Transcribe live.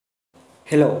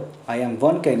Hello, I am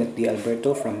Von Kenneth D.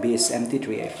 Alberto from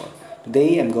BSMT3A4.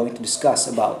 Today I'm going to discuss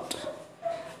about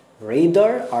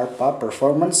radar ARPA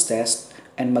performance test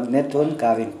and magnetron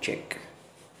current check.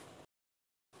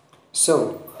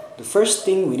 So, the first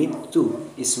thing we need to do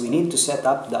is we need to set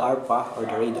up the ARPA or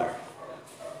the radar.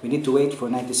 We need to wait for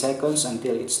 90 seconds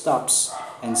until it stops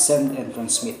and send and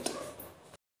transmit.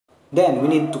 Then we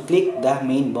need to click the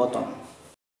main button.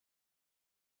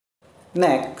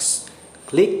 Next,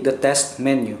 click the test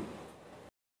menu.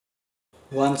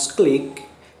 Once clicked,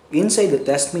 inside the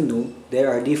test menu,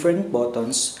 there are different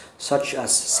buttons such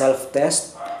as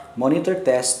self-test, monitor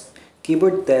test,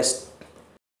 keyboard test,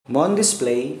 mon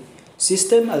display,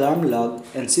 system alarm log,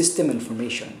 and system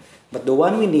information. But the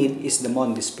one we need is the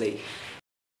mon display.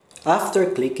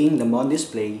 After clicking the mon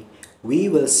display, we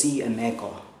will see an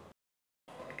echo.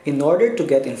 In order to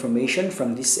get information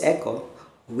from this echo,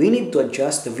 we need to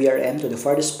adjust the VRM to the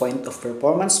farthest point of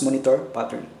performance monitor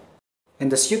pattern.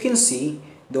 And as you can see,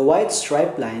 the white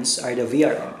striped lines are the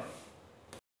VRM.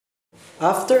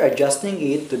 After adjusting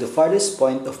it to the farthest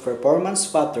point of performance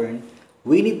pattern,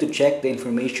 we need to check the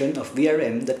information of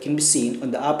VRM that can be seen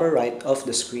on the upper right of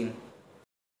the screen.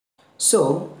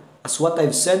 So, as what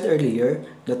I've said earlier,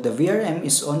 that the VRM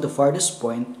is on the farthest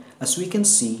point, as we can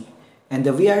see, and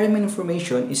the VRM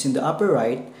information is in the upper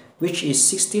right, which is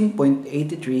 16.83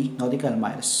 nautical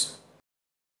miles.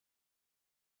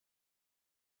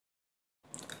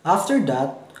 After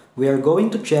that, we are going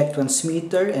to check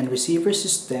transmitter and receiver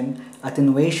system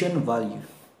attenuation value.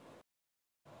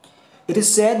 It is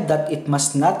said that it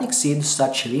must not exceed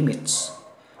such limits.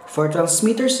 For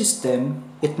transmitter system,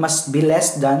 it must be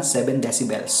less than 7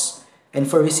 decibels, and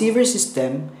for receiver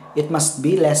system, it must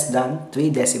be less than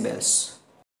 3 decibels.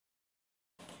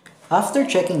 After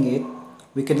checking it,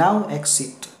 we can now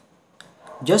exit.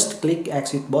 Just click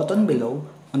exit button below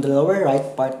on the lower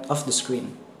right part of the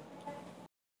screen.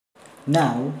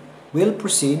 Now, we'll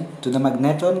proceed to the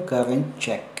magnetron current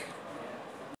check.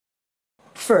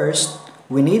 First,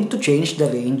 we need to change the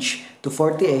range to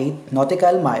 48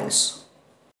 nautical miles.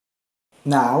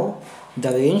 Now,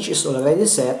 the range is already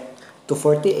set to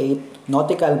 48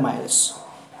 nautical miles.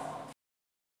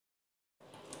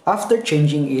 After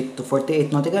changing it to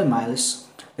 48 nautical miles,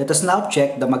 let us now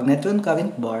check the magnetron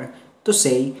current bar to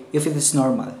say if it is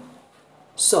normal.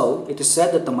 So, it is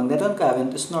said that the magnetron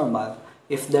current is normal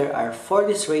if there are for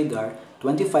this radar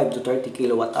 25 to 30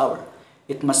 kWh.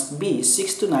 It must be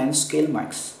 6 to 9 scale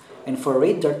marks, and for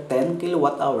radar 10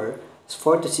 kWh,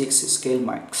 4 to 6 scale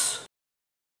marks.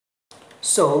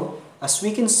 So, as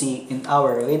we can see in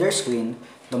our radar screen,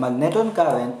 the magnetron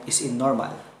current is in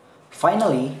normal.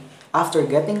 Finally, after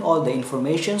getting all the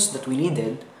informations that we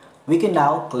needed, we can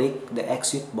now click the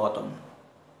exit button.